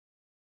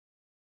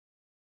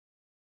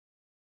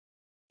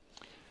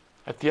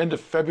At the end of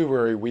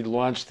February, we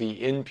launched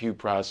the in-pew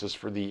process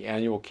for the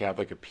annual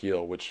Catholic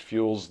Appeal, which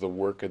fuels the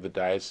work of the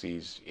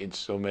diocese in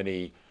so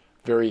many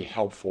very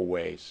helpful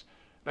ways.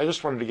 And I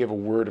just wanted to give a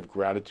word of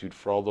gratitude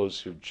for all those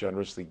who've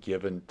generously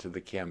given to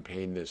the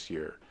campaign this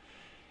year.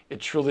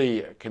 It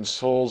truly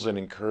consoles and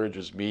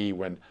encourages me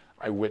when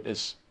I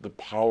witness the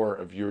power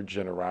of your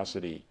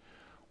generosity,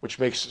 which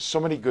makes so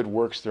many good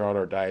works throughout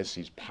our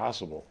diocese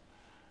possible.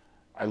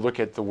 I look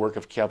at the work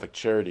of Catholic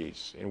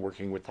Charities in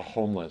working with the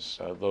homeless,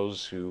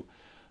 those who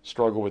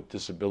struggle with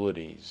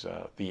disabilities,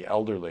 the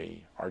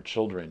elderly, our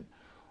children,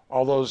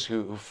 all those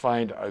who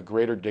find a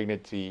greater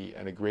dignity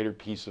and a greater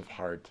peace of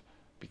heart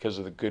because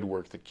of the good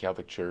work that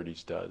Catholic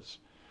Charities does.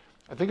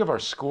 I think of our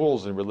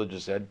schools and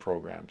religious ed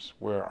programs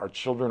where our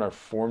children are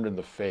formed in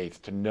the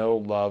faith to know,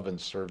 love, and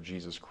serve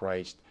Jesus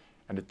Christ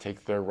and to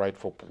take their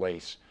rightful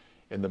place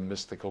in the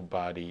mystical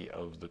body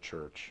of the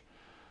church.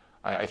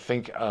 I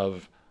think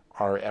of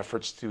our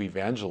efforts to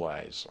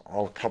evangelize,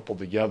 all coupled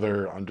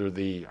together under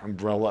the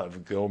umbrella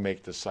of Go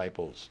Make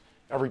Disciples.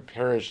 Every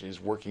parish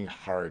is working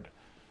hard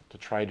to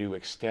try to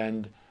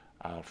extend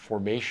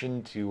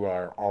formation to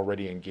our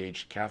already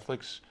engaged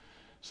Catholics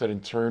so that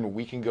in turn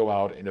we can go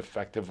out and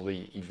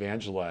effectively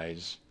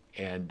evangelize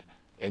and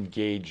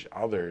engage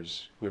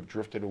others who have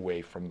drifted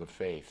away from the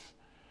faith.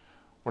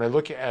 When I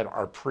look at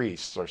our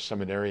priests, our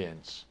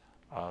seminarians,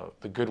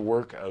 the good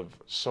work of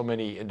so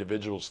many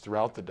individuals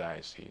throughout the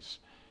diocese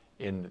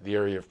in the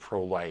area of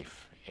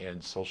pro-life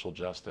and social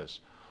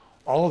justice,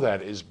 all of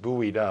that is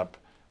buoyed up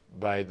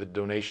by the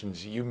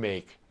donations you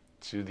make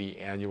to the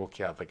annual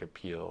Catholic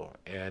Appeal.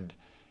 And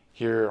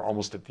here,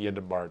 almost at the end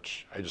of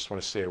March, I just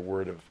want to say a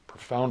word of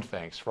profound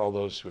thanks for all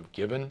those who have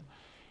given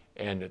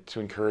and to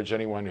encourage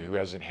anyone who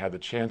hasn't had the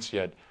chance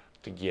yet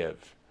to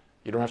give.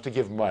 You don't have to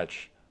give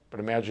much,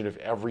 but imagine if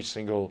every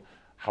single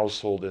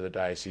household in the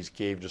diocese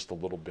gave just a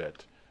little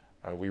bit.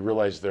 We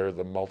realize there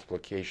the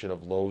multiplication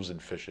of loaves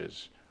and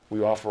fishes.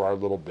 We offer our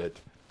little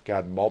bit,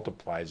 God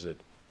multiplies it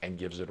and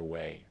gives it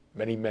away.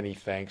 Many, many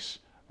thanks.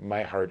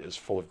 My heart is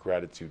full of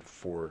gratitude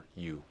for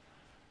you.